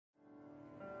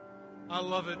I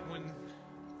love it when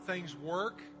things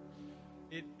work.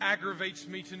 It aggravates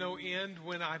me to no end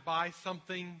when I buy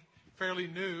something fairly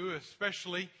new,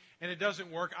 especially, and it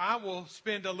doesn't work. I will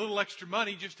spend a little extra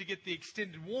money just to get the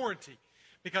extended warranty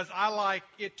because I like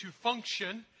it to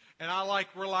function and I like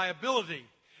reliability.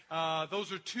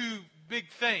 Those are two big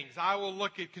things. I will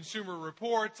look at consumer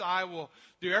reports. I will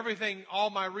do everything, all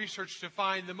my research to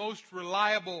find the most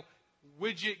reliable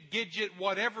widget, gadget,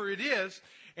 whatever it is,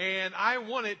 and I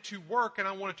want it to work, and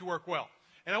I want it to work well.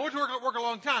 And I want it to work a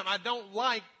long time. I don't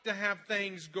like to have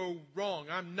things go wrong.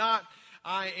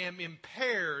 I am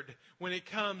impaired when it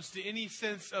comes to any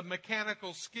sense of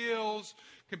mechanical skills,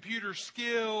 computer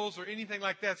skills, or anything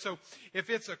like that. So if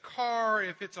it's a car,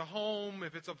 if it's a home,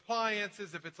 if it's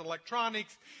appliances, if it's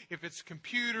electronics, if it's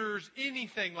computers,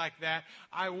 anything like that,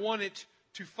 I want it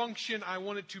to function. I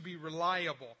want it to be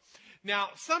reliable. Now,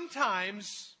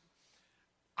 sometimes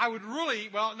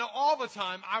all the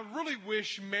time, I really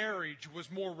wish marriage was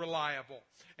more reliable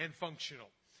and functional.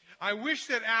 I wish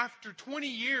that after 20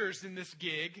 years in this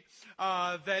gig,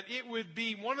 that it would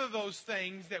be one of those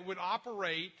things that would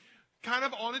operate kind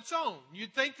of on its own.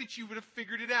 You'd think that you would have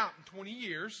figured it out in 20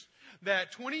 years,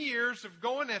 that 20 years of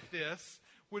going at this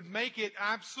would make it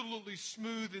absolutely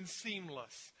smooth and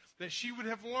seamless, that she would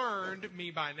have learned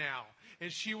me by now,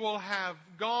 and she will have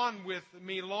gone with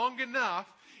me long enough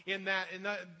in that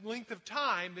length of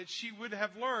time that she would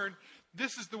have learned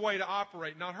this is the way to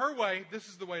operate. Not her way, this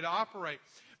is the way to operate.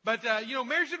 But,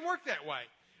 marriage didn't work that way.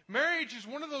 Marriage is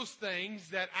one of those things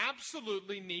that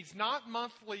absolutely needs, not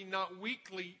monthly, not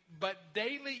weekly, but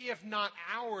daily, if not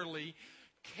hourly,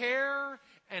 care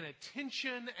and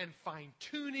attention and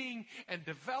fine-tuning and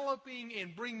developing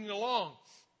and bringing along.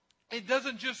 It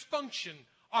doesn't just function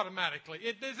automatically.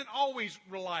 It isn't always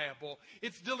reliable.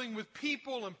 It's dealing with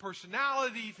people and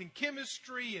personalities and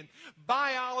chemistry and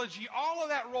biology, all of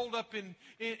that rolled up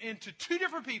into two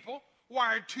different people,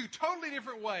 wired two totally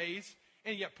different ways,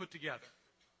 and yet put together.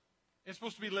 It's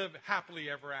supposed to be lived happily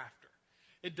ever after.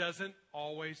 It doesn't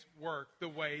always work the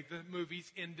way the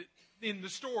movies end in the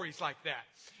stories like that.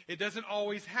 It doesn't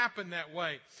always happen that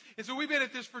way. And so we've been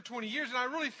at this for 20 years, and I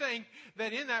really think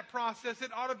that in that process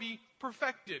it ought to be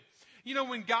perfected. You know,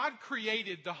 when God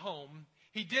created the home,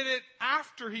 He did it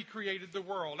after He created the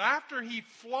world, after He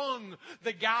flung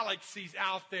the galaxies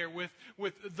out there with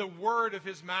the word of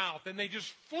His mouth, and they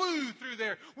just flew through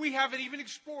there. We haven't even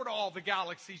explored all the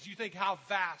galaxies. You think how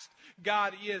vast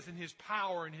God is in His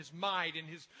power and His might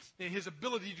and His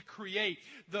ability to create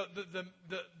the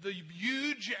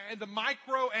huge and the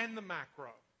micro and the macro.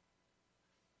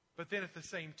 But then at the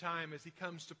same time, as He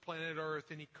comes to planet Earth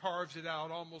and He carves it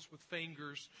out almost with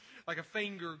fingers, like a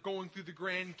finger going through the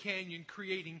Grand Canyon,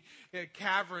 creating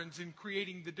caverns and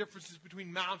creating the differences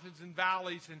between mountains and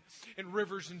valleys and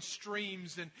rivers and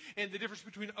streams and the difference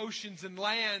between oceans and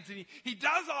lands. And he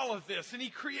does all of this and He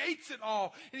creates it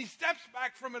all and He steps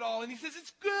back from it all and He says,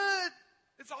 it's good,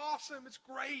 it's awesome, it's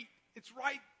great, it's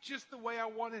right just the way I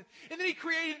want it. And then He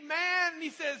created man and He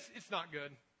says, it's not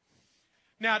good.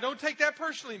 Now, don't take that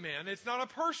personally, man. It's not a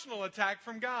personal attack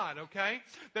from God, okay?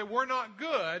 That we're not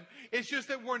good. It's just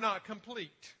that we're not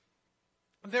complete.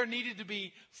 There needed to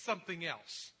be something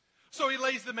else. So He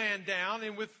lays the man down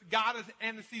and with God's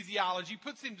anesthesiology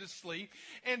puts him to sleep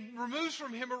and removes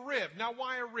from him a rib. Now,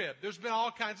 why a rib? There's been all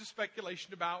kinds of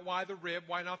speculation about why the rib,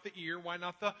 why not the ear, why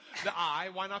not the eye,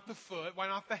 why not the foot, why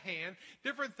not the hand,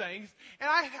 different things. And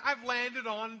I've landed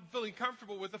on feeling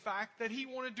comfortable with the fact that He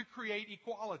wanted to create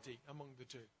equality among the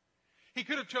two. He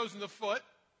could have chosen the foot,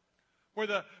 where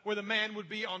the man would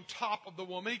be on top of the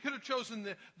woman. He could have chosen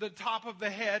the top of the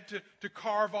head to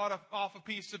carve off a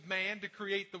piece of man to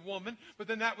create the woman, but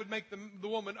then that would make the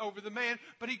woman over the man.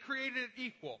 But He created it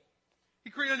equal. He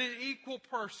created an equal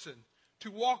person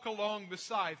to walk along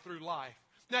beside through life.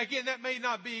 Now again, that may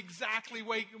not be exactly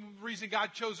the reason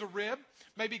God chose a rib.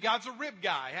 Maybe God's a rib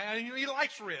guy. He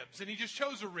likes ribs and He just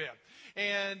chose a rib.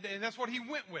 And that's what He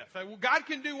went with. God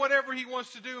can do whatever He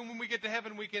wants to do, and when we get to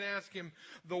heaven, we can ask Him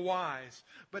the whys.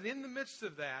 But in the midst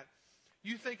of that,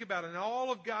 you think about it, in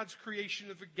all of God's creation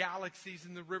of the galaxies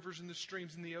and the rivers and the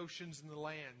streams and the oceans and the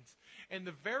lands. And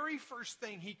the very first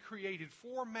thing He created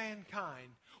for mankind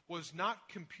was not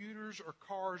computers or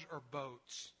cars or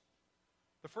boats.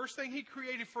 The first thing He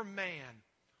created for man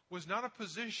was not a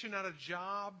position, not a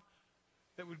job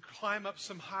that would climb up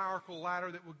some hierarchical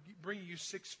ladder that would bring you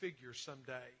six figures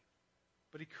someday.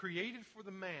 But He created for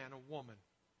the man a woman.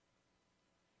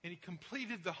 And He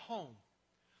completed the home.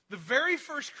 The very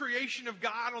first creation of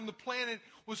God on the planet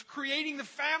was creating the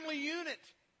family unit.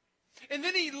 And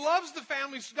then he loves the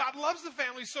family. God loves the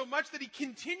family so much that he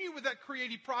continued with that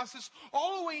creative process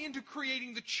all the way into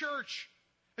creating the church.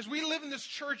 As we live in this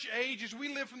church age, as we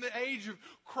live from the age of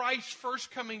Christ's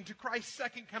first coming to Christ's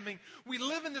second coming, we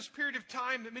live in this period of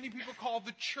time that many people call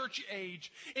the church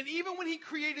age. And even when he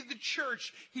created the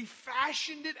church, he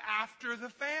fashioned it after the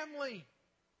family.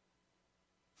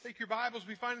 Take your Bibles.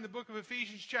 We find in the book of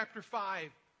Ephesians chapter 5,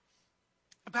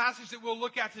 a passage that we'll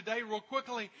look at today real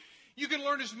quickly. You can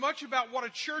learn as much about what a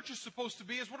church is supposed to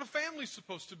be as what a family is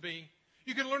supposed to be.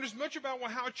 You can learn as much about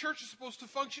how a church is supposed to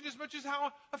function as much as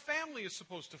how a family is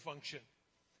supposed to function.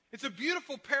 It's a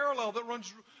beautiful parallel that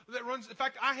runs. In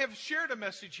fact, I have shared a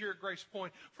message here at Grace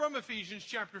Point from Ephesians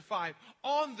chapter 5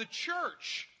 on the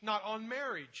church, not on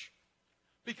marriage.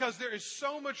 Because there is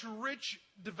so much rich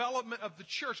development of the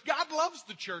church. God loves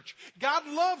the church. God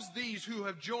loves these who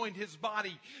have joined his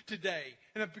body today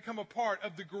and have become a part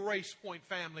of the Grace Point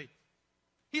family.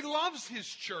 He loves his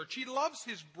church. He loves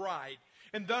his bride.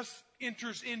 And thus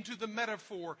enters into the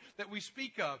metaphor that we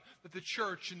speak of, that the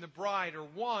church and the bride are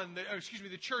one,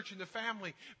 the church and the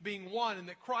family being one, and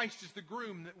that Christ is the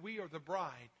groom, that we are the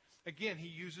bride. Again, he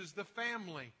uses the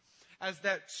family as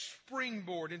that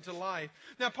springboard into life.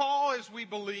 Now, Paul, as we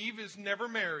believe, is never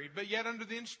married, but yet under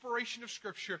the inspiration of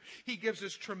Scripture, he gives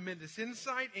us tremendous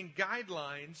insight and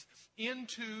guidelines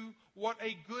into what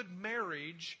a good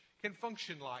marriage can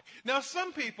function like. Now,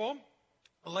 some people,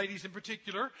 ladies in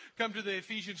particular, come to the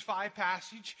Ephesians 5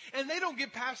 passage, and they don't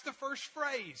get past the first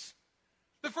phrase.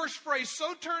 The first phrase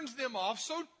so turns them off,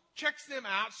 so checks them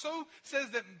out, so says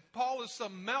that Paul is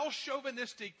some male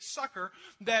chauvinistic sucker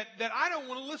that I don't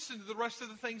want to listen to the rest of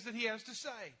the things that he has to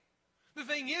say. The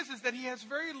thing is that he has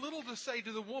very little to say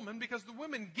to the woman because the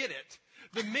women get it.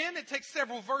 The men, it takes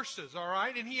several verses, all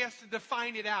right? And he has to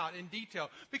define it out in detail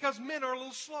because men are a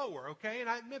little slower, okay? And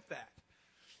I admit that.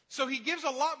 So he gives a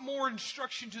lot more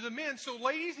instruction to the men. So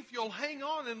ladies, if you'll hang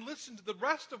on and listen to the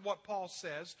rest of what Paul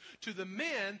says to the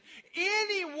men,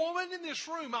 any woman in this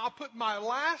room, I'll put my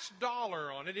last dollar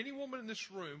on it, any woman in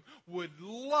this room would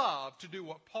love to do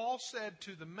what Paul said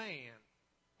to the man,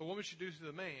 a woman should do to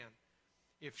the man,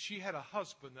 if she had a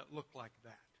husband that looked like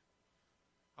that.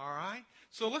 All right?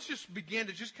 So let's just begin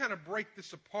to just kind of break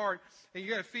this apart. And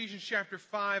you got Ephesians chapter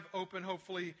 5 open,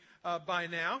 hopefully, by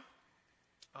now.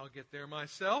 I'll get there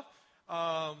myself.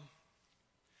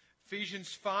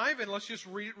 Ephesians 5, and let's just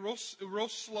read it real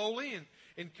slowly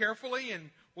and carefully, and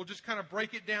we'll just kind of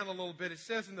break it down a little bit. It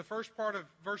says in the first part of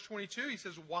verse 22, he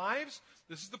says, wives,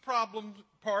 this is the problem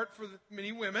part for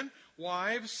many women,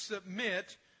 wives,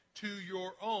 submit to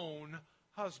your own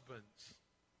husbands.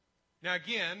 Now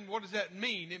again, what does that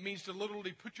mean? It means to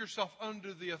literally put yourself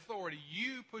under the authority.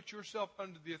 You put yourself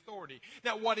under the authority.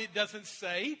 Now what it doesn't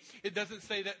say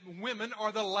that women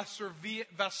are the lesser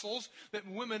vessels, that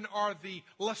women are the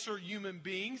lesser human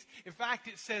beings. In fact,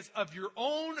 it says of your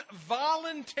own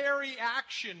voluntary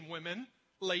action, women,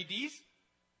 ladies,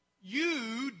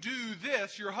 you do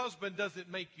this. Your husband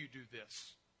doesn't make you do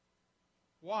this.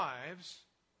 Wives,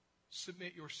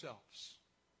 submit yourselves.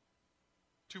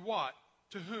 To what?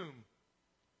 To whom?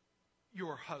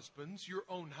 Your husbands, your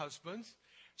own husbands.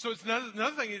 So it's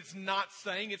another thing it's not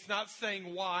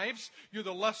saying, wives, you're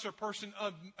the lesser person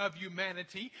of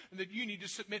humanity, and that you need to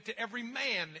submit to every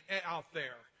man out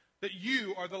there, that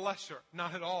you are the lesser.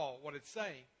 Not at all what it's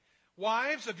saying.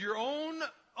 Wives, of your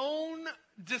own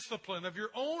discipline, of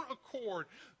your own accord,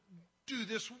 do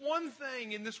this one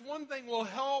thing, and this one thing will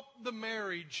help the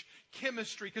marriage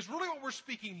chemistry. Because really what we're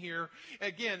speaking here,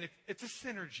 again, it's a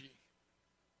synergy.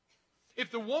 If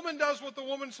the woman does what the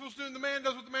woman's supposed to do, and the man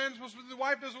does what the man's supposed to do, the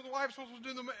wife does what the wife's supposed to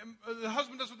do, the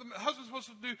husband does what the husband's supposed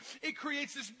to do, it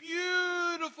creates this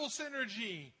beautiful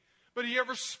synergy. But have you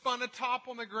ever spun a top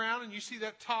on the ground and you see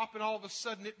that top and all of a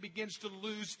sudden it begins to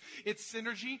lose its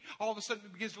synergy? All of a sudden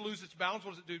it begins to lose its balance.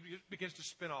 What does it do? It begins to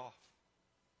spin off.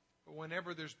 But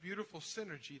whenever there's beautiful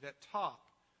synergy, that top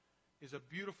is a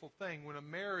beautiful thing. When a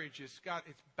marriage has got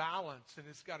its balance and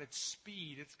it's got its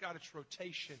speed, it's got its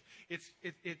rotation, it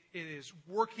is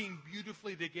working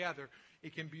beautifully together,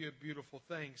 it can be a beautiful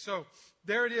thing. So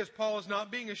there it is. Paul is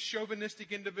not being a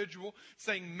chauvinistic individual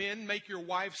saying, men, make your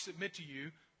wives submit to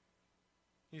you.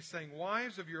 He's saying,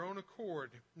 wives, of your own accord,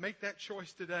 make that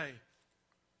choice today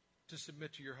to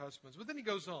submit to your husbands. But then he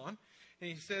goes on, and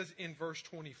he says in verse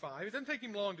 25, it doesn't take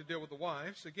him long to deal with the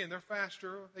wives. Again, they're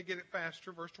faster. They get it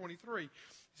faster. Verse 23, he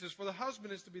says, for the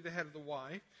husband is to be the head of the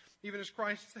wife, even as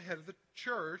Christ is the head of the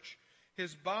church,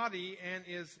 his body, and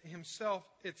is himself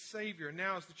its Savior.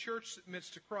 Now, as the church submits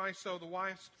to Christ, so the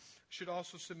wives should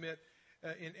also submit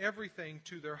in everything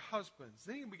to their husbands.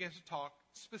 Then he begins to talk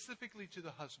specifically to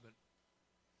the husband.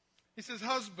 He says,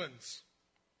 husbands,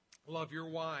 love your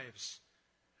wives.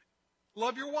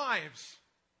 Love your wives.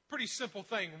 Pretty simple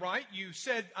thing, right? You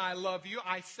said, I love you.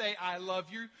 I say, I love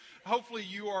you. Hopefully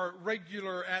you are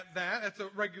regular at that. That's a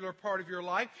regular part of your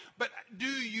life. But do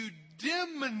you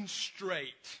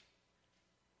demonstrate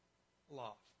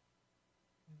love?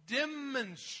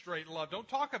 Demonstrate love. Don't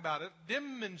talk about it.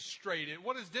 Demonstrate it.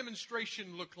 What does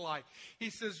demonstration look like? He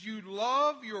says, you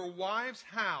love your wives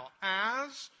how?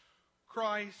 As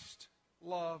Christ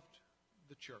loved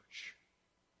the church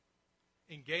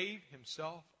and gave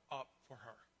himself up for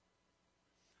her.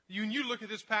 When you look at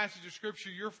this passage of Scripture,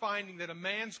 you're finding that a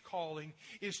man's calling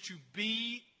is to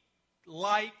be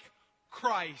like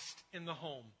Christ in the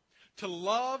home, to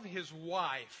love his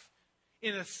wife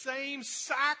in the same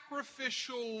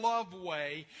sacrificial love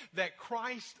way that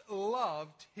Christ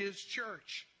loved his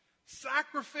church.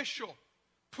 Sacrificial.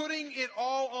 Putting it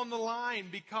all on the line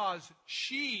because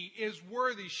she is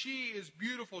worthy. She is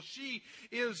beautiful. She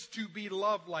is to be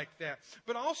loved like that.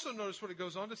 But also notice what it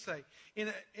goes on to say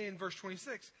in verse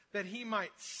 26, that he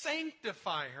might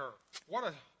sanctify her. What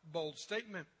a bold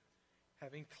statement.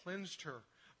 Having cleansed her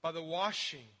by the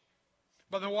washing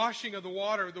of the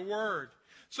water of the word.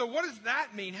 So what does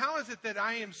that mean? How is it that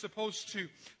I am supposed to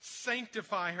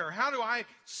sanctify her? How do I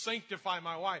sanctify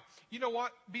my wife? You know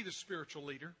what? Be the spiritual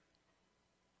leader.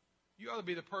 You ought to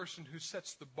be the person who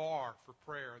sets the bar for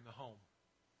prayer in the home.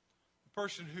 The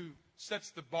person who sets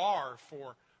the bar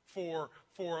for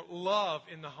love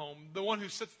in the home. The one who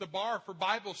sets the bar for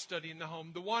Bible study in the home.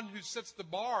 The one who sets the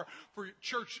bar for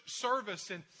church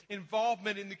service and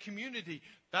involvement in the community.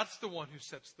 That's the one who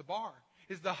sets the bar.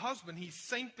 Is the husband. He's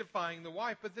sanctifying the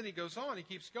wife. But then he goes on. He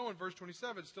keeps going. Verse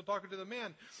 27, still talking to the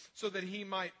man. So that he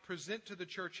might present to the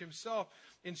church himself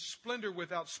in splendor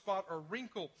without spot or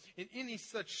wrinkle in any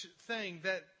such thing,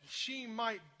 that she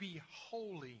might be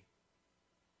holy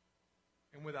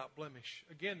and without blemish.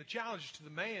 Again, the challenge is to the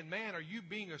man. Man, are you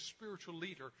being a spiritual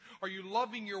leader? Are you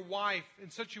loving your wife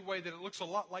in such a way that it looks a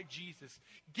lot like Jesus?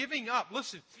 Giving up.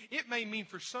 Listen, it may mean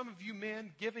for some of you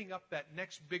men, giving up that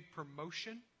next big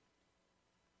promotion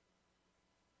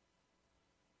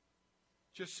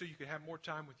just so you can have more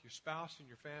time with your spouse and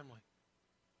your family.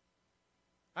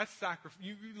 That's sacrifice.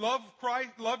 You love Christ,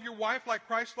 love your wife like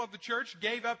Christ loved the church,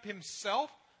 gave up himself.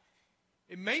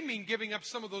 It may mean giving up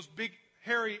some of those big,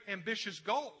 hairy, ambitious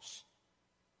goals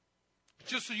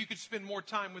just so you could spend more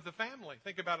time with the family.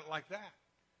 Think about it like that.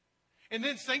 And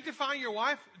then sanctifying your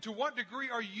wife, to what degree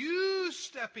are you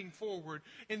stepping forward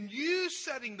and you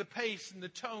setting the pace and the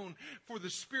tone for the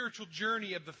spiritual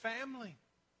journey of the family?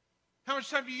 How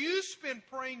much time do you spend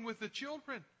praying with the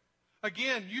children?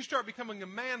 Again, you start becoming a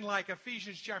man like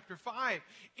Ephesians chapter 5.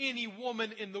 Any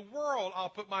woman in the world, I'll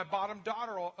put my bottom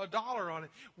dollar on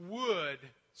it, would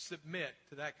submit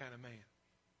to that kind of man.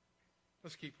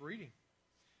 Let's keep reading.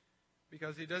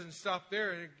 Because he doesn't stop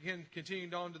there. And again,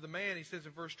 continuing on to the man, he says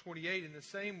in verse 28, in the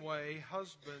same way,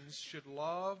 husbands should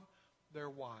love their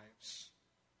wives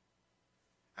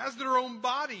as their own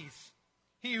bodies.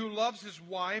 He who loves his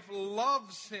wife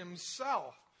loves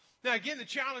himself. Now again, the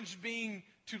challenge being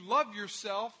to love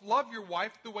yourself, love your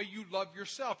wife the way you love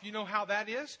yourself. You know how that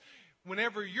is?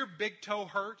 Whenever your big toe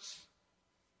hurts,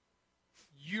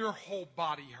 your whole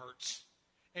body hurts.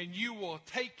 And you will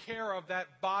take care of that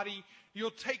body.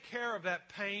 You'll take care of that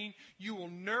pain. You will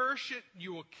nourish it.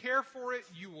 You will care for it.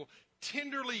 You will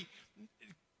tenderly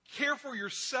care for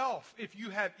yourself if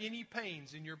you have any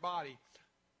pains in your body.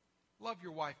 Love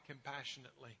your wife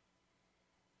compassionately.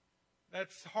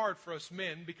 That's hard for us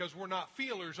men because we're not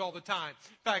feelers all the time.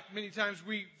 In fact, many times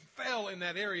we fail in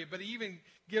that area, but he even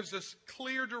gives us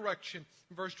clear direction.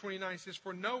 In verse 29 it says,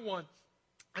 for no one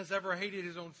has ever hated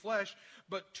his own flesh,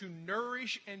 but to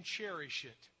nourish and cherish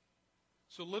it.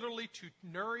 So literally to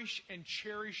nourish and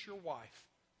cherish your wife.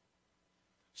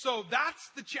 So that's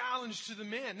the challenge to the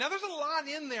men. Now there's a lot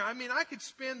in there. I mean, I could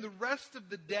spend the rest of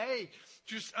the day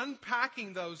just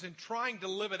unpacking those and trying to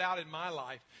live it out in my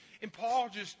life. And Paul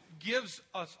just gives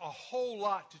us a whole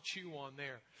lot to chew on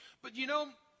there. But you know,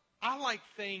 I like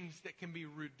things that can be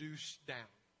reduced down.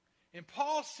 And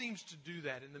Paul seems to do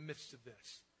that in the midst of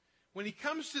this. When he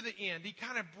comes to the end, he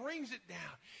kind of brings it down.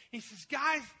 He says,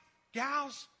 guys,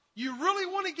 gals, you really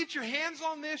want to get your hands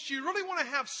on this? You really want to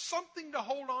have something to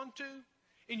hold on to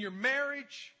in your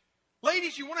marriage?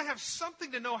 Ladies, you want to have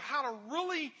something to know how to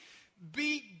really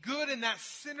be good in that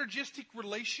synergistic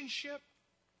relationship?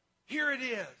 Here it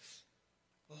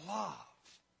is. Love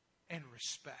and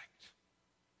respect.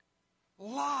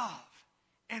 Love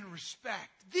and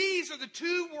respect. These are the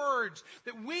two words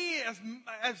that we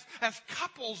as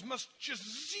couples must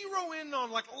just zero in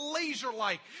on like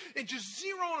laser-like and just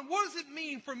zero on. What does it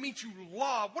mean for me to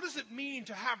love? What does it mean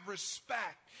to have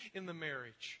respect in the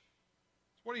marriage?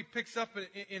 What he picks up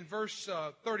in verse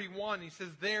 31, he says,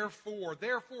 therefore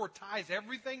ties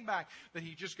everything back that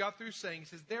he just got through saying. He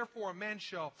says, therefore a man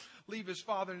shall leave his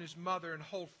father and his mother and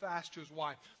hold fast to his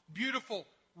wife. Beautiful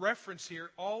reference here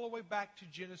all the way back to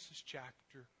Genesis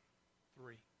chapter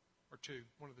 3 or 2,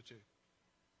 one of the two.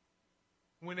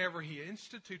 Whenever he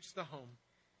institutes the home,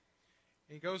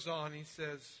 he goes on, he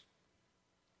says,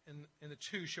 and the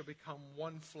two shall become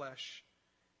one flesh.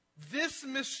 This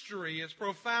mystery is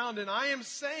profound, and I am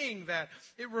saying that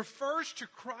it refers to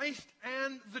Christ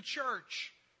and the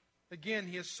church. Again,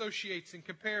 he associates and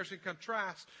compares and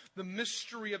contrasts the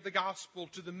mystery of the gospel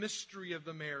to the mystery of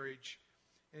the marriage.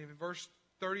 And in verse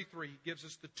 33, he gives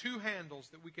us the two handles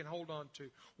that we can hold on to.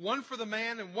 One for the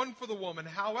man and one for the woman.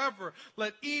 However,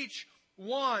 let each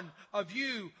one of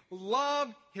you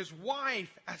love his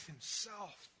wife as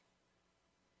himself.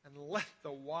 And let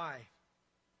the wife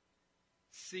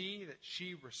see that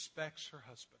she respects her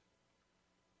husband.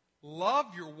 Love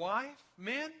your wife,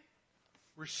 men.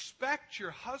 Respect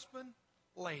your husband,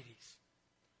 ladies.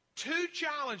 Two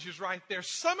challenges right there.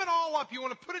 Sum it all up. You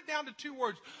want to put it down to two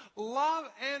words. Love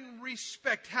and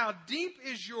respect. How deep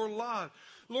is your love?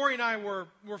 Lori and I were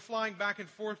flying back and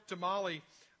forth to Mali,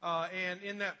 and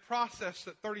in that process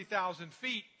at 30,000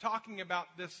 feet, talking about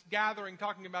this gathering,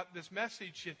 talking about this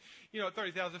message. And, at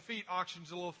 30,000 feet,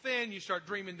 oxygen's a little thin. You start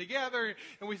dreaming together.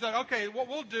 And we thought, okay, what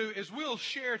we'll do is we'll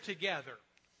share together.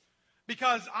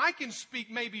 Because I can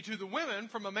speak maybe to the women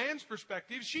from a man's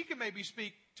perspective. She can maybe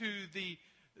speak to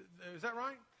is that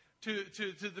right? To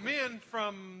the men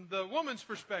from the woman's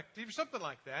perspective, something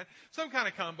like that. Some kind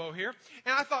of combo here.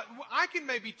 And I thought, I can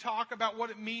maybe talk about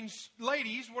what it means,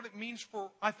 ladies, what it means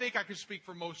I think I can speak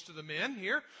for most of the men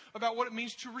here, about what it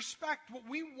means to respect, what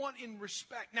we want in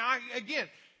respect. Now, again,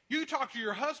 you talk to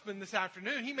your husband this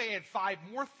afternoon, he may add 5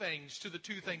 more things to the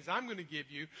 2 things I'm going to give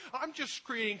you. I'm just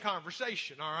creating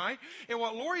conversation, all right? And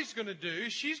what Lori's going to do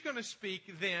is she's going to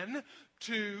speak then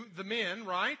to the men,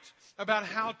 right, about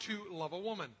how to love a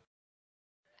woman.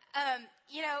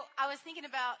 I was thinking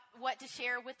about what to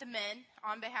share with the men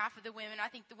on behalf of the women. I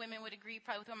think the women would agree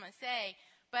probably with what I'm going to say.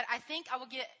 But I think I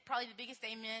will get probably the biggest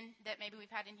amen that maybe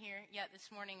we've had in here yet this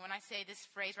morning when I say this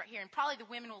phrase right here. And probably the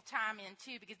women will chime in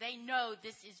too because they know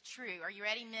this is true. Are you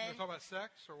ready, men? You talk about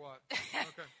sex or what?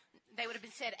 Okay. They would have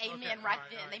been said amen okay, right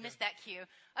then. Right, they missed that cue.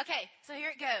 Okay, so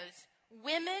here it goes.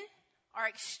 Women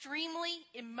are extremely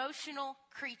emotional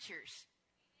creatures.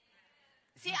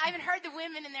 See, I even heard the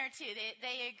women in there too.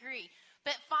 They agree.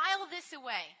 But file this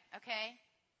away, okay?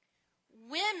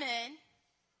 Women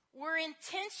were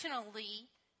intentionally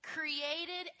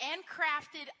created and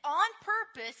crafted on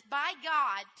purpose by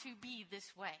God to be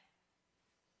this way.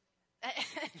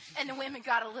 And the women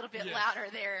got a little bit louder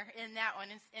there in that one.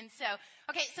 And so,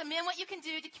 okay, so men, what you can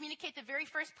do to communicate the very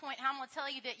first point, how I'm going to tell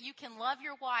you that you can love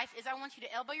your wife is I want you to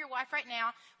elbow your wife right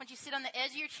now. I want you to sit on the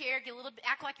edge of your chair,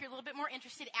 act like you're a little bit more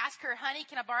interested. Ask her, honey,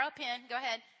 can I borrow a pen? Go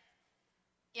ahead.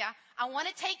 Yeah. I want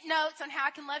to take notes on how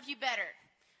I can love you better.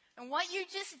 And what you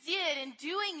just did in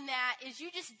doing that is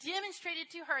you just demonstrated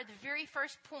to her the very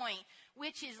first point,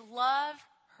 which is love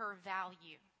her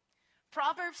value.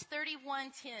 Proverbs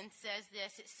 31:10 says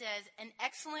this. It says, an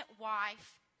excellent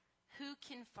wife who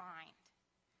can find?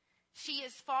 She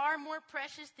is far more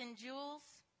precious than jewels.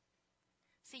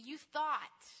 See, you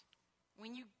thought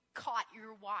when you caught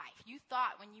your wife, you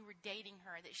thought when you were dating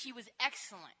her that she was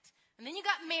excellent. And then you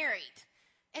got married.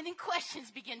 And then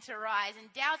questions begin to arise and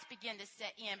doubts begin to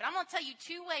set in. But I'm going to tell you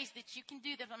 2 ways that you can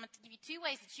do this. I'm going to give you 2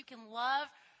 ways that you can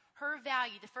love her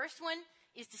value. The first one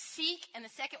is to seek, and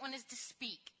the second one is to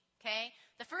speak. Okay?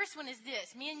 The first one is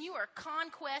this. Men, you are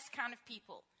conquest kind of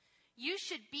people. You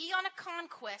should be on a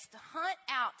conquest to hunt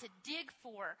out, to dig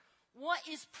for what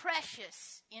is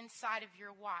precious inside of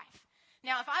your wife.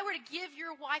 Now, if I were to give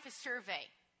your wife a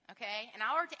survey, okay, and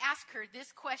I were to ask her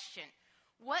this question,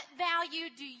 what value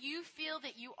do you feel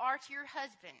that you are to your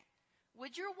husband?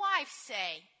 Would your wife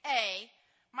say, A,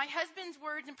 my husband's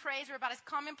words and praise are about as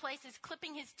commonplace as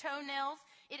clipping his toenails.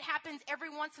 It happens every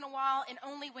once in a while and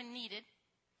only when needed.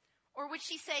 Or would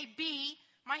she say, B,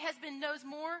 my husband knows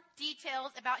more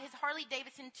details about his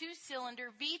Harley-Davidson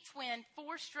 2-cylinder V-twin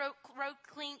 4-stroke Road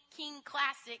King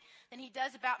Classic than he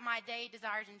does about my day,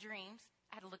 desires, and dreams?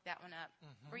 I had to look that one up.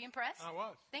 Mm-hmm. Were you impressed? I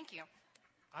was. Thank you.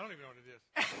 I don't even know what it is.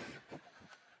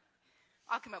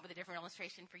 I'll come up with a different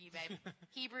illustration for you, babe.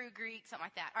 Hebrew, Greek, something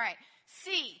like that. All right.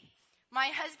 C, My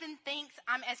husband thinks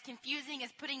I'm as confusing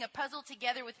as putting a puzzle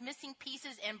together with missing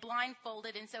pieces and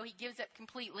blindfolded, and so he gives up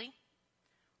completely.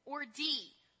 Or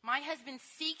D, my husband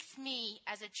seeks me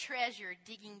as a treasure,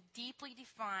 digging deeply to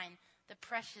find the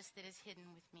precious that is hidden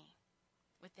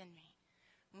within me.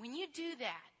 When you do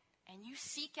that, and you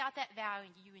seek out that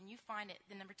value and you find it,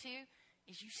 then number 2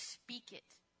 is you speak it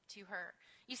to her.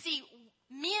 You see,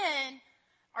 men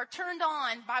are turned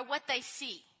on by what they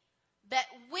see, but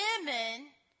women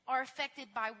are affected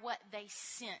by what they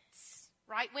sense.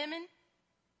 Right, women?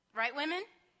 Right, women?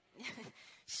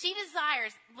 She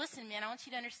desires, listen, men, I want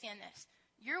you to understand this.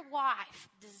 Your wife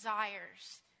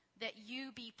desires that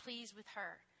you be pleased with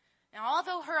her. Now,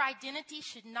 although her identity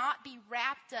should not be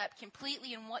wrapped up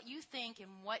completely in what you think and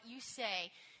what you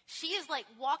say, she is like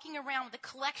walking around with a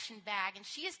collection bag, and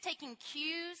she is taking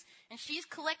cues, and she's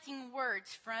collecting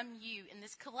words from you in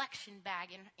this collection bag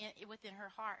within her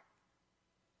heart.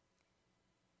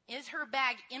 Is her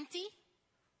bag empty?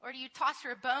 Or do you toss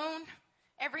her a bone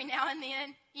every now and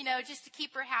then, just to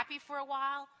keep her happy for a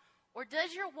while? Or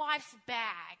does your wife's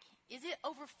bag, is it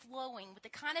overflowing with the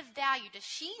kind of value? Does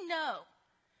she know,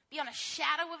 beyond a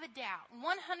shadow of a doubt,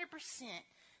 100%,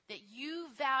 that you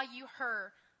value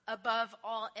her above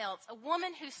all else? A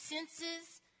woman who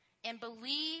senses and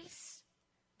believes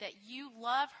that you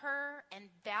love her and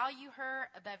value her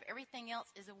above everything else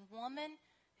is a woman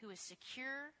who is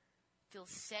secure, feels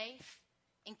safe,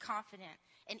 and confident.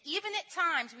 And even at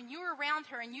times when you're around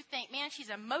her and you think, man, she's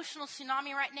an emotional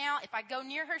tsunami right now, if I go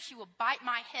near her, she will bite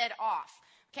my head off.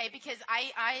 Okay, because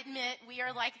I admit we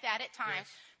are like that at times.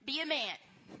 Yes. Be a man.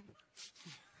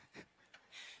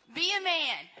 Be a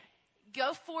man.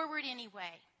 Go forward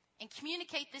anyway and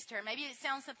communicate this to her. Maybe it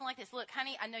sounds something like this. Look,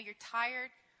 honey, I know you're tired.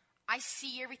 I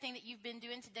see everything that you've been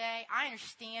doing today. I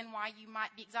understand why you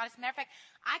might be exhausted. As a matter of fact,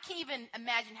 I can't even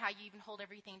imagine how you even hold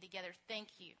everything together. Thank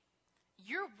you.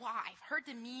 Your wife, her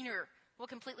demeanor will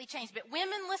completely change. But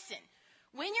women, listen.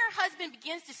 When your husband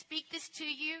begins to speak this to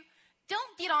you,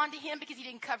 don't get on to him because he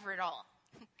didn't cover it all.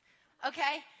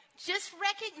 Okay? Just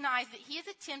recognize that he is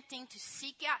attempting to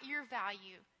seek out your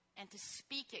value and to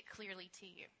speak it clearly to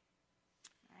you.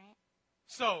 All right?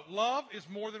 So, love is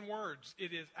more than words.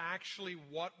 It is actually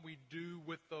what we do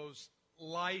with those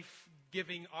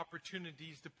life-giving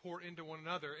opportunities to pour into one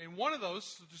another. And one of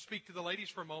those, to speak to the ladies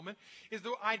for a moment, is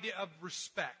the idea of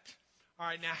respect. All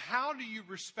right, now how do you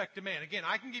respect a man? Again,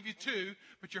 I can give you 2,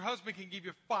 but your husband can give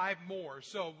you 5 more.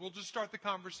 So we'll just start the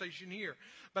conversation here.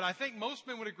 But I think most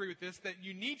men would agree with this, that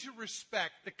you need to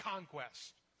respect the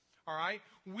conquest. All right?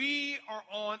 We are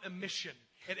on a mission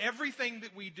at everything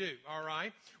that we do, all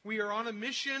right? We are on a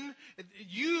mission.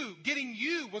 Getting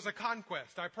you was a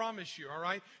conquest, I promise you, all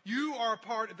right? You are a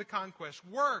part of the conquest.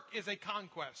 Work is a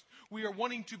conquest. We are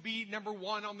wanting to be number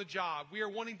 1 on the job. We are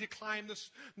wanting to climb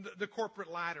the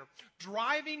corporate ladder.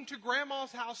 Driving to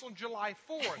Grandma's house on July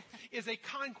 4th is a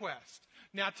conquest.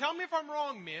 Now, tell me if I'm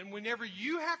wrong, men. Whenever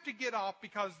you have to get off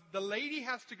because the lady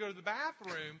has to go to the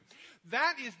bathroom,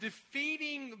 that is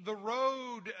defeating the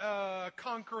road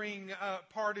conquering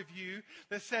part of you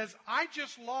that says, I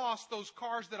just lost those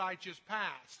cars that I just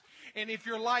passed. And if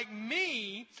you're like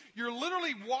me, you're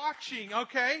literally watching,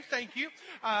 okay, thank you.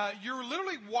 You're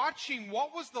literally watching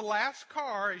what was the last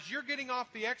car as you're getting off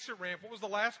the exit ramp. What was the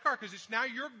last car? Because it's now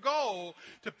your goal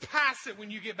to pass it when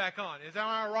you get back on. Am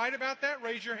I right about that?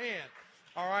 Raise your hand.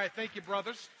 All right, thank you,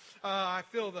 brothers. I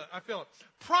feel it.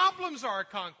 Problems are a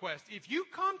conquest. If you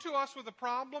come to us with a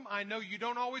problem, I know you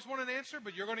don't always want an answer,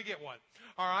 but you're going to get one.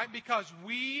 All right, because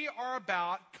we are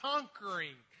about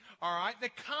conquering. All right, the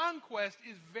conquest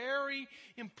is very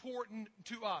important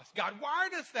to us. God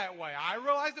wired us that way. I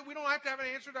realize that we don't have to have an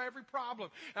answer to every problem.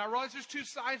 And I realize there's 2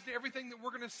 sides to everything that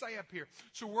we're going to say up here.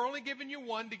 So we're only giving you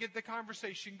one to get the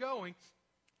conversation going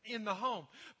in the home.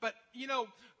 But,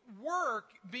 work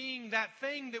being that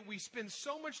thing that we spend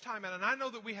so much time on, and I know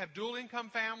that we have dual income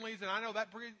families, and I know that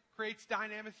creates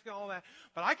dynamics and all that,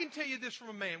 but I can tell you this from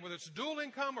a man, whether it's dual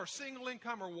income or single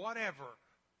income or whatever,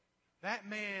 that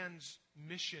man's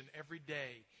mission every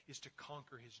day is to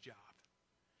conquer his job.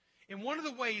 And one of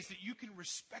the ways that you can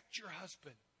respect your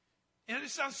husband, and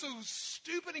it sounds so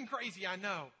stupid and crazy, I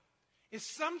know, is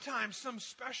sometimes some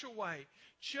special way,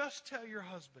 just tell your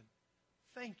husband,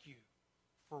 thank you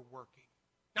for working.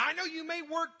 Now, I know you may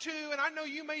work too, and I know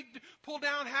you may pull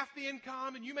down half the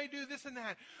income, and you may do this and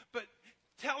that, but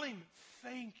tell him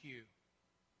thank you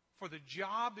for the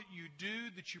job that you do,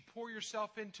 that you pour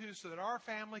yourself into so that our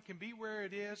family can be where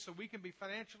it is, so we can be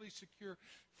financially secure.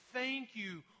 Thank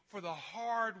you for the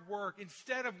hard work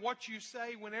instead of what you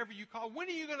say whenever you call. When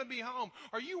are you going to be home?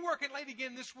 Are you working late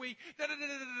again this week? Da, da, da,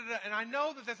 da, da, da. And I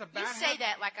know that that's a bad You say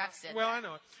that like I've said Well, that. I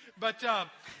know it. But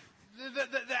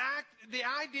the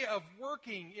idea of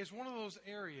working is one of those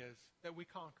areas that we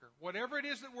conquer. Whatever it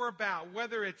is that we're about,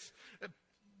 whether it's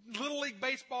Little League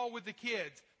Baseball with the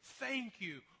kids, thank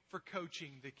you for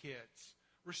coaching the kids.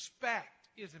 Respect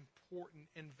is important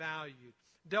and valued.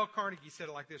 Dale Carnegie said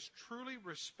it like this: truly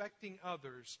respecting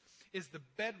others is the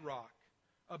bedrock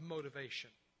of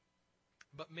motivation.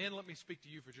 But men, let me speak to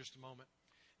you for just a moment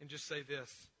and just say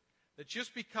this, that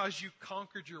just because you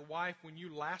conquered your wife when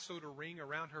you lassoed a ring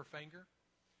around her finger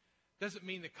doesn't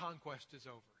mean the conquest is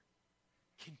over.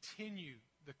 Continue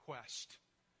the quest.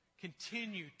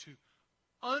 Continue to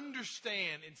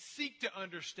understand and seek to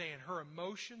understand her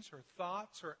emotions, her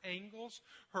thoughts, her angles,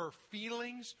 her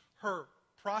feelings, her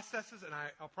processes, and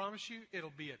I'll promise you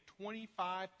it'll be a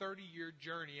 25, 30-year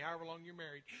journey, however long you're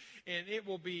married, and it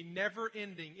will be never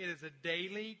ending. It is a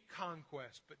daily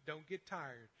conquest, but don't get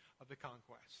tired of the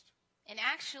conquest. And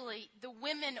actually, the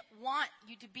women want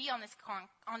you to be on this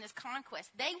conquest.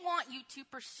 They want you to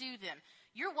pursue them.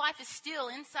 Your wife is still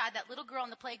inside that little girl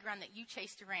on the playground that you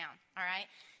chased around, all right?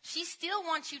 She still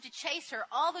wants you to chase her,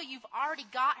 although you've already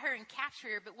got her and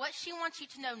captured her. But what she wants you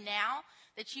to know now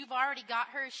that you've already got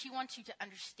her is she wants you to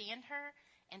understand her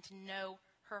and to know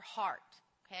her heart.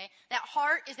 Okay? That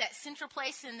heart is that central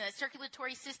place in the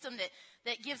circulatory system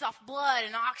that gives off blood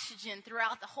and oxygen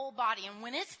throughout the whole body. And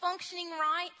when it's functioning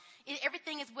right,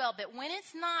 everything is well. But when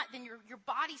it's not, then your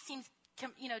body seems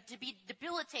to be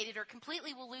debilitated or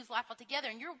completely will lose life altogether.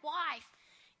 And your wife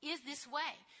is this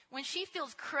way. When she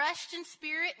feels crushed in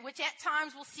spirit, which at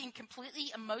times will seem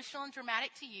completely emotional and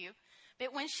dramatic to you,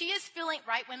 but when she is feeling,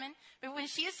 right, women? But when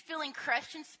she is feeling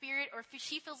crushed in spirit, or if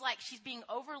she feels like she's being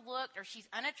overlooked, or she's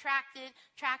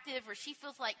unattractive, or she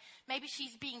feels like maybe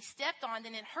she's being stepped on,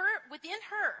 then within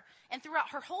her, and throughout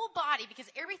her whole body, because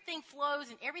everything flows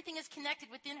and everything is connected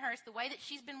within her, it's the way that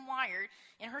she's been wired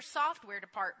in her software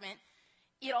department,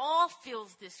 it all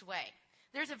feels this way.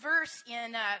 There's a verse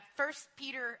in 1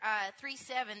 Peter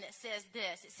 3:7 that says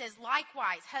this. It says,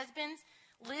 likewise, husbands,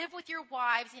 live with your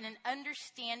wives in an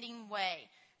understanding way.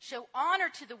 Show honor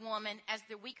to the woman as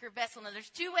the weaker vessel. Now,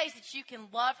 there's two ways that you can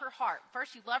love her heart.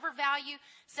 First, you love her value.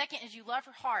 Second is you love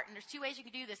her heart. And there's two ways you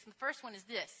can do this. And the first one is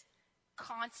this.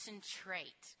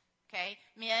 Concentrate. Okay?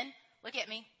 Men, look at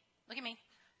me. Look at me.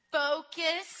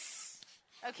 Focus.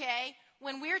 Okay?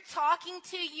 When we're talking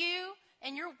to you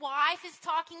and your wife is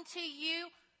talking to you,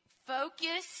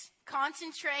 focus.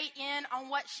 Concentrate in on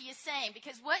what she is saying,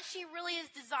 because what she really is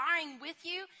desiring with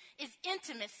you is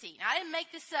intimacy. Now, I didn't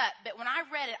make this up, but when I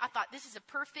read it, I thought this is a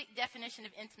perfect definition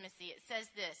of intimacy. It says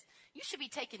this. You should be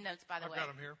taking notes, by the way. I've got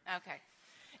them here. Okay.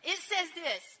 It says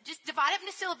this. Just divide it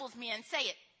into syllables, men. Say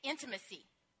it. Intimacy.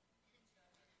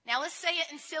 Now, let's say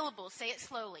it in syllables. Say it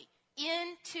slowly.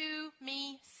 Into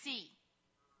me see.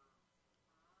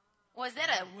 Was that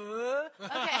a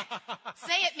okay.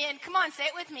 Say it, men. Come on, say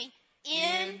it with me.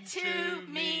 Into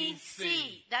me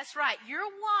see. That's right. Your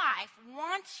wife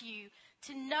wants you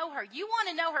to know her. You want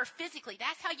to know her physically.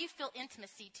 That's how you feel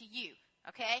intimacy to you.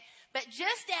 Okay? But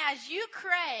just as you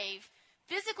crave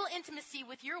physical intimacy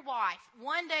with your wife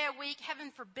one day a week, heaven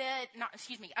forbid,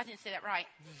 I didn't say that right.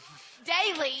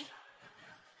 Daily.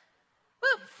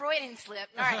 Woo, Freudian slip.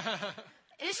 All right.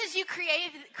 Just as you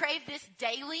crave this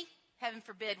daily, heaven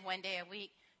forbid, one day a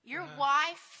week, your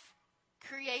wife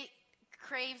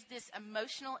craves this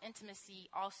emotional intimacy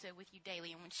also with you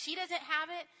daily. And when she doesn't have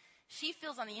it, she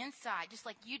feels on the inside, just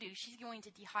like you do, she's going to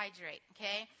dehydrate,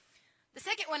 okay? The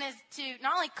second one is to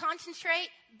not only concentrate,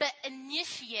 but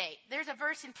initiate. There's a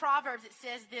verse in Proverbs that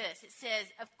says this. It says,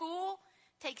 a fool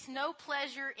takes no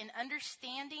pleasure in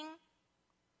understanding,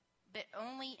 but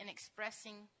only in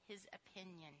expressing his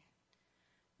opinion.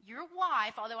 Your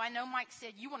wife, although I know Mike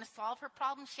said you want to solve her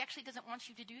problem, she actually doesn't want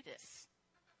you to do this.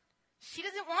 She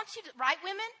doesn't want you to, right,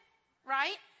 women?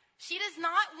 Right? She does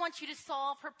not want you to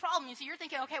solve her problem. So you're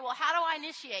thinking, okay, well, how do I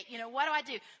initiate? What do I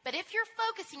do? But if you're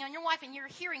focusing on your wife and you're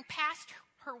hearing past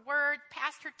her words,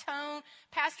 past her tone,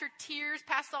 past her tears,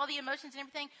 past all the emotions and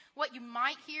everything, what you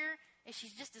might hear is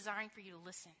she's just desiring for you to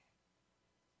listen.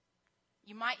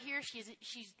 You might hear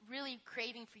she's really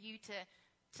craving for you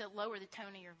to lower the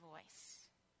tone of your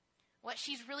voice. What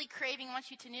she's really craving,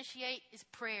 wants you to initiate, is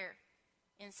prayer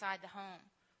inside the home.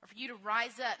 Or for you to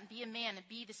rise up and be a man and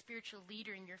be the spiritual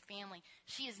leader in your family.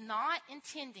 She is not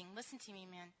intending, listen to me,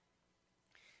 men.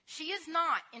 She is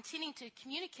not intending to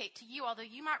communicate to you, although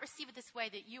you might receive it this way,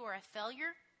 that you are a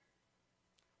failure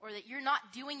or that you're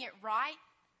not doing it right.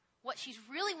 what she's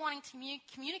really wanting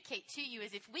to communicate to you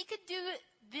is, if we could do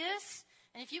this,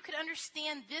 and if you could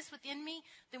understand this within me,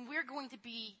 then we're going to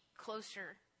be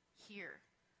closer here.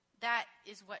 That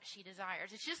is what she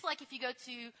desires. It's just like if you go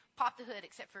to pop the hood,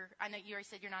 except for, I know you already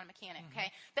said you're not a mechanic,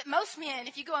 okay? But most men,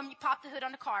 if you go and you pop the hood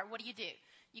on the car, what do?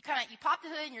 You pop the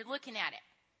hood and you're looking at it,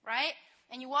 right?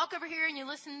 And you walk over here and you're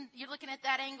looking at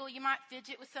that angle, you might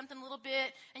fidget with something a little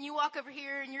bit, and you walk over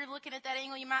here and you're looking at that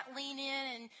angle, you might lean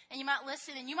in and you might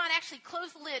listen, and you might actually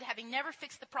close the lid, having never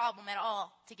fixed the problem at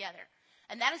all together.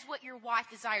 And that is what your wife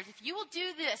desires. If you will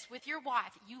do this with your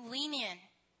wife, you lean in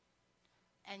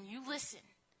and you listen.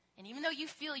 And even though you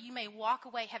feel you may walk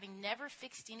away having never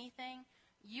fixed anything,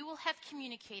 you will have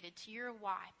communicated to your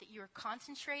wife that you are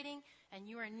concentrating and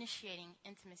you are initiating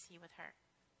intimacy with her.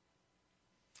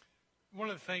 One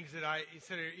of the things that I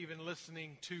said, even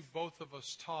listening to both of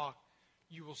us talk,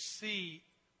 you will see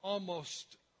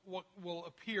almost what will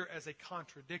appear as a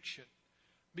contradiction,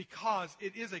 because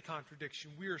it is a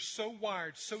contradiction. We are so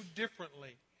wired so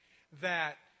differently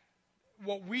that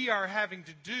what we are having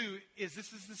to do is,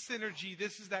 this is the synergy,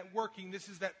 this is that working, this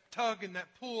is that tug and that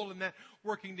pull and that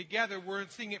working together. We're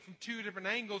seeing it from two different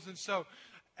angles. And so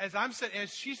as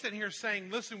she's sitting here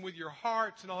saying, listen with your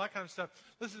hearts and all that kind of stuff,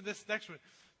 listen to this next one.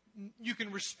 You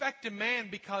can respect a man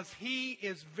because he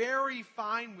is very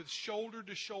fine with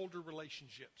shoulder-to-shoulder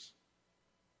relationships.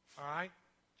 All right?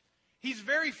 He's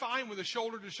very fine with a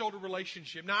shoulder-to-shoulder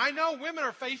relationship. Now, I know women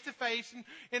are face-to-face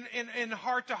and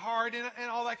heart-to-heart and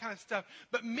all that kind of stuff.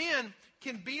 But men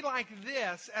can be like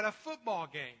this at a football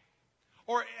game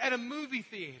or at a movie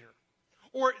theater.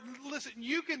 Or, listen,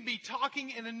 you can be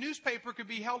talking and a newspaper could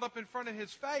be held up in front of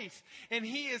his face, and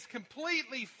he is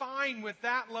completely fine with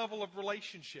that level of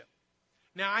relationship.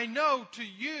 Now, I know to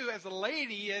you as a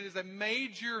lady, it is a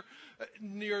major,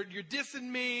 you're dissing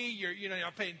me, you're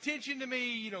not paying attention to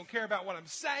me, you don't care about what I'm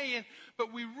saying,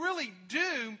 but we really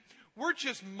do. We're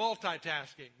just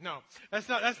multitasking. No, that's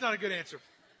not a good answer.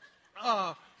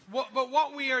 But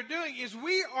what we are doing is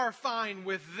we are fine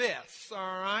with this,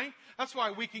 all right? That's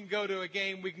why we can go to a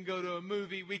game, we can go to a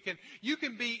movie, you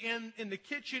can be in the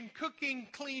kitchen cooking,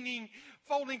 cleaning,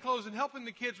 folding clothes, and helping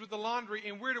the kids with the laundry.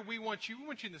 And where do we want you? We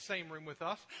want you in the same room with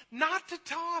us. Not to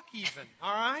talk even,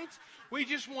 all right? We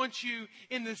just want you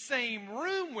in the same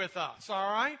room with us,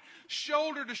 all right?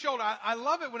 Shoulder to shoulder. I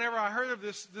love it whenever I heard of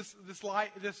this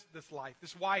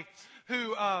wife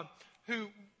who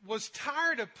was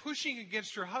tired of pushing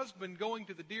against her husband going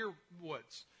to the deer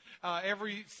woods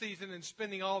every season and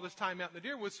spending all this time out in the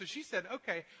deer woods. So she said,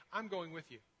 okay, I'm going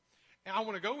with you. And I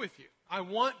want to go with you. I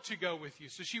want to go with you.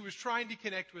 So she was trying to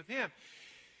connect with him.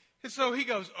 And so he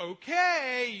goes,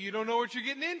 okay, you don't know what you're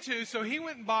getting into. So he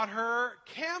went and bought her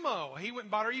camo. He went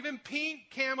and bought her even pink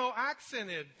camo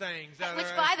accented things. Which,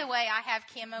 by the way, I have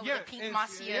camo with a pink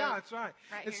mossy. Yeah, that's right.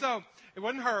 And so it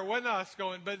wasn't her, it wasn't us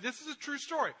going, but this is a true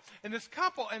story. And this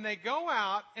couple, and they go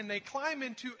out and they climb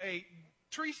into a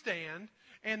tree stand,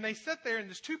 and they sit there in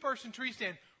this two-person tree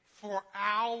stand for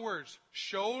hours,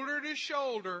 shoulder to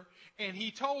shoulder, and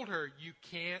he told her, you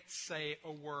can't say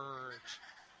a word.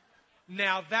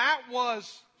 Now, that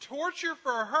was torture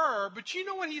for her, but you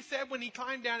know what he said when he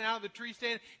climbed down out of the tree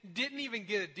stand, didn't even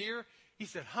get a deer? He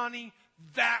said, honey,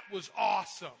 that was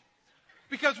awesome.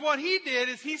 Because what he did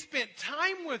is he spent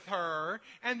time with her,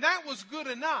 and that was good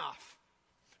enough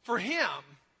for him,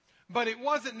 but it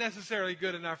wasn't necessarily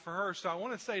good enough for her. So I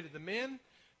want to say to the men,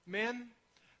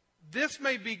 this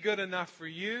may be good enough for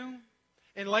you.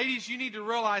 And ladies, you need to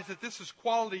realize that this is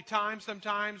quality time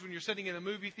sometimes when you're sitting in a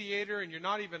movie theater and you're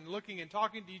not even looking and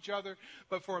talking to each other.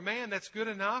 But for a man, that's good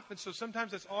enough. And so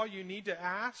sometimes that's all you need to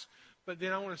ask. But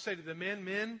then I want to say to the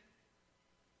men,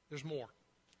 there's more.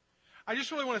 I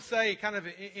just really want to say, kind of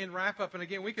in wrap up, and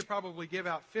again, we could probably give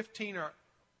out 15 or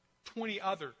 20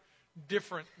 other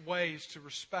different ways to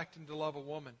respect and to love a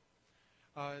woman,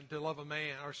 to love a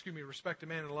man, respect a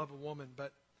man and to love a woman.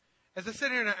 But as I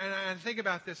sit here and I think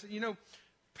about this,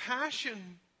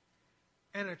 passion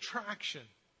and attraction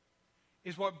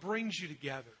is what brings you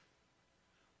together.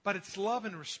 But it's love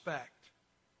and respect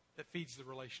that feeds the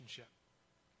relationship.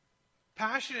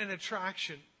 Passion and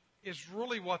attraction is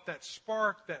really what that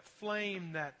spark, that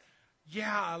flame,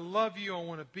 I love you, I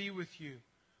want to be with you.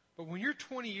 But when you're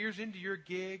 20 years into your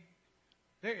gig,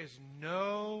 there is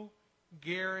no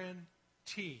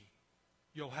guarantee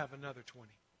you'll have another 20.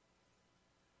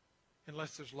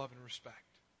 Unless there's love and respect.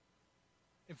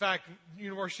 In fact, the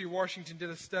University of Washington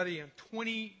did a study in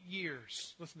 20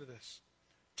 years. Listen to this.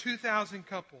 2,000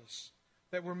 couples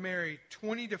that were married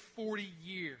 20 to 40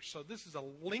 years. So this is a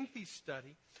lengthy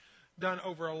study done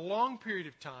over a long period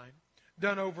of time,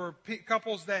 done over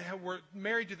couples that were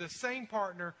married to the same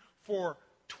partner for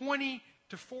 20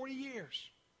 to 40 years.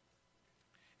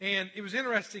 And it was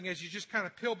interesting as you just kind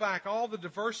of peel back all the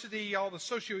diversity, all the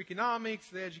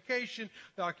socioeconomics, the education,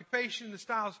 the occupation, the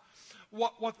styles.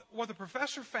 What the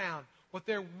professor found, what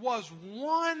there was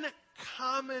one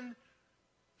common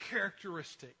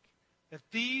characteristic that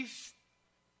these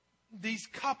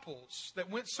couples that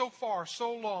went so far,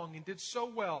 so long, and did so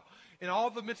well in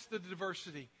all the midst of the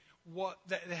diversity,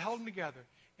 they held them together,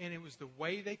 and it was the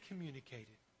way they communicated.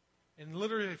 And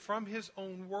literally from his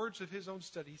own words of his own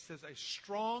study, he says a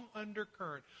strong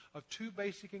undercurrent of two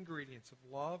basic ingredients of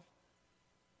love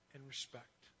and respect.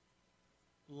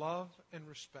 Love and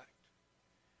respect.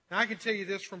 Now I can tell you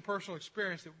this from personal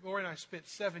experience that Lori and I spent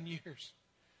 7 years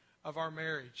of our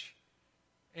marriage.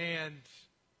 And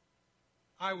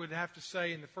I would have to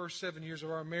say in the first 7 years of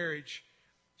our marriage,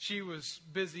 she was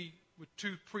busy with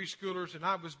 2 preschoolers and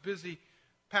I was busy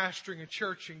pastoring a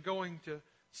church and going to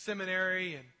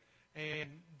seminary and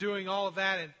doing all of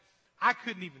that, and I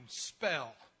couldn't even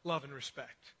spell love and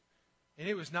respect. And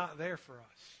it was not there for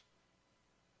us.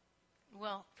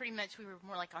 Well, pretty much we were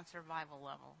more like on survival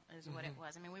level is what it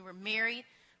was. I mean, we were married.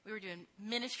 We were doing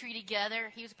ministry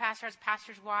together. He was a pastor. I was a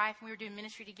pastor's wife. We were doing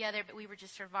ministry together, but we were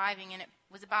just surviving. And it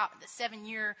was about the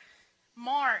 7-year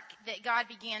mark that God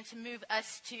began to move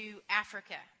us to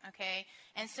Africa, okay?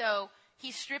 And so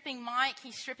he's stripping Mike.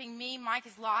 He's stripping me. Mike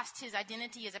has lost his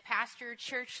identity as a pastor,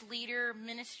 church leader,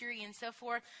 ministry, and so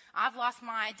forth. I've lost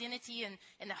my identity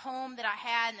in the home that I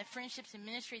had and the friendships and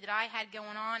ministry that I had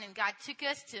going on. And God took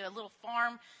us to a little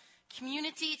farm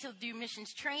community to do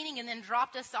missions training and then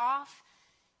dropped us off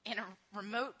in a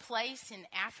remote place in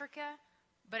Africa.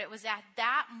 But it was at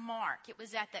that mark, it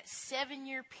was at that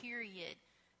 7-year period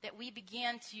that we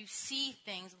began to see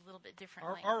things a little bit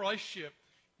differently. Our relationship,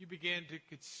 you began to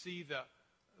could see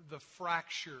the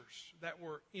fractures that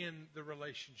were in the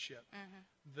relationship,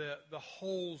 the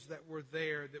holes that were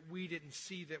there that we didn't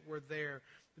see that were there,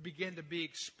 that began to be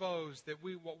exposed. That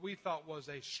what we thought was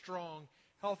a strong,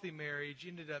 healthy marriage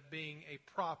ended up being a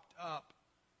propped up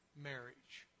marriage.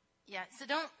 Yeah, so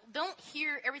don't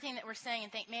hear everything that we're saying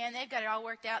and think, man, they've got it all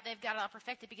worked out, they've got it all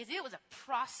perfected, because it was a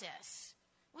process.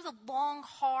 It was a long,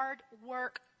 hard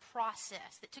work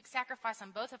process that took sacrifice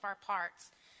on both of our parts.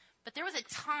 But there was a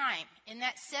time in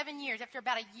that 7 years, after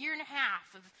about a year and a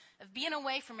half of being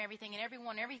away from everything and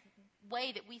everyone, every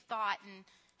way that we thought and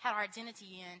had our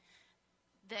identity in,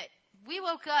 that we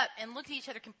woke up and looked at each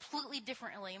other completely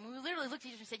differently. And we literally looked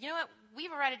at each other and said, you know what,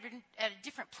 we've arrived at a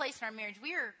different place in our marriage.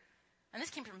 And this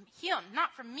came from him,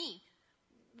 not from me.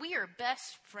 We are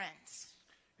best friends.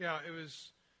 Yeah, it was,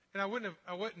 and I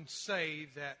wouldn't say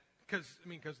that,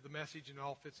 because the message and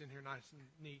all fits in here nice and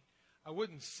neat. I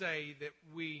wouldn't say that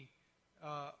we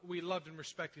loved and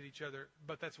respected each other,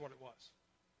 but that's what it was.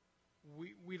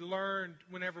 We learned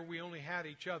whenever we only had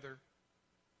each other,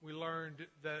 we learned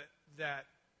that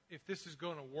if this is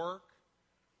going to work,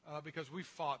 because we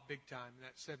fought big time in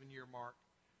that 7-year mark,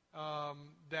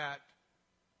 that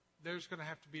there's going to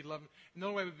have to be love. And the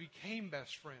only way we became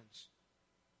best friends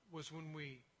was when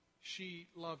she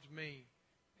loved me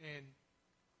and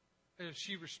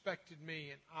she respected me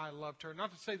and I loved her.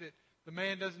 Not to say that the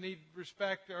man doesn't need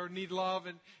respect or need love,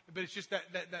 but it's just that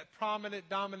prominent,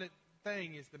 dominant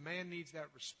thing is the man needs that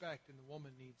respect and the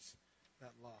woman needs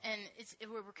that love. And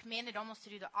we're commanded almost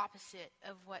to do the opposite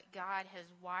of what God has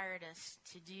wired us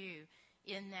to do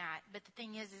in that. But the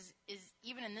thing is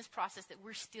even in this process that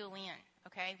we're still in,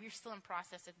 okay? We're still in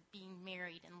process of being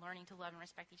married and learning to love and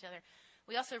respect each other.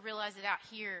 We also realize that out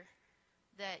here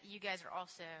that you guys are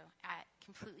also at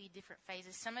completely different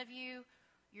phases. Some of you,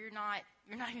 you're not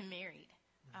even married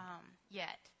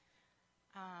yet.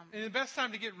 And the best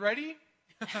time to get ready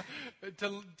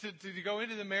to go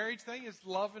into the marriage thing is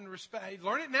love and respect.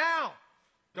 Learn it now.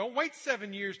 Don't wait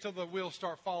 7 years till the wheels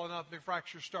start falling off, the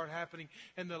fractures start happening,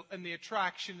 and the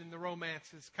attraction and the romance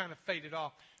has kind of faded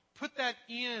off. Put that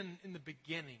in the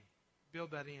beginning.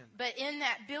 Build that in. But in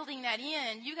that building that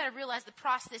in, you got to realize the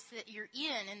process that you're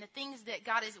in and the things that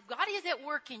God is at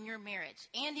work in your marriage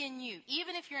and in you.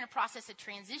 Even if you're in a process of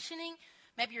transitioning,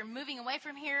 maybe you're moving away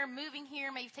from here, moving here,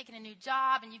 maybe you've taken a new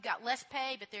job and you've got less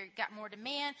pay, but they've got more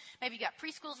demand. Maybe you've got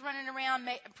preschoolers running around,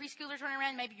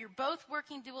 maybe you're both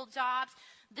working dual jobs.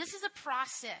 This is a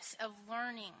process of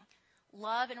learning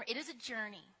love, and it is a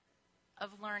journey of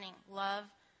learning love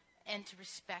and to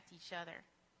respect each other.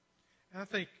 And I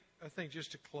think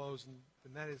just to close,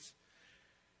 and that is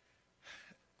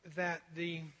that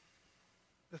the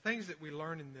things that we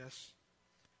learn in this,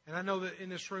 and I know that in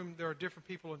this room there are different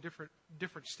people in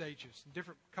different stages,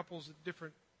 different couples at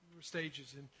different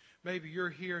stages, and maybe you're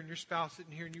here and your spouse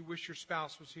isn't here, and you wish your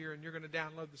spouse was here, and you're going to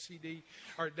download the CD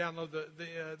or download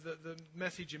the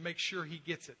message and make sure he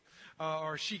gets it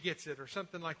or she gets it or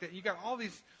something like that. You got all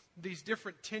these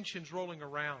different tensions rolling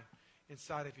around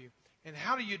inside of you. And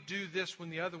how do you do this when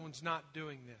the other one's not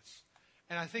doing this?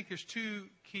 And I think there's two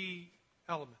key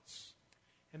elements,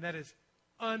 and that is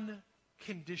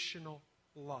unconditional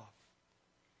love.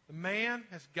 The man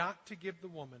has got to give the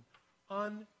woman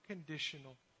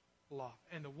unconditional love.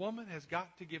 And the woman has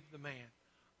got to give the man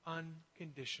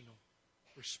unconditional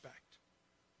respect.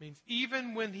 Means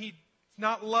even when he's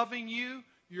not loving you,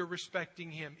 you're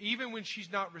respecting him. Even when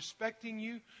she's not respecting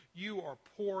you, you are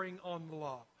pouring on the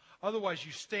love. Otherwise,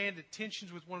 you stand at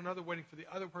tensions with one another waiting for the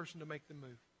other person to make the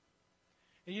move.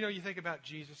 And you think about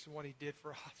Jesus and what he did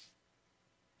for us.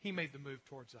 He made the move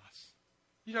towards us.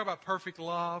 You talk about perfect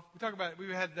love.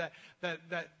 We had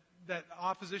that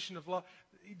opposition of love.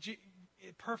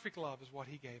 Perfect love is what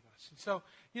he gave us. And so,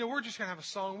 we're just going to have a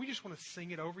song. We just want to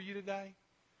sing it over you today.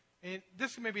 And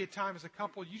this may be a time as a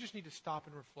couple, you just need to stop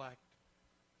and reflect.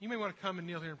 You may want to come and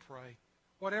kneel here and pray.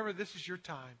 Whatever, this is your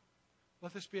time.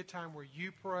 Let this be a time where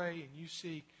you pray and you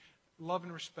seek love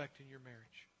and respect in your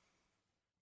marriage.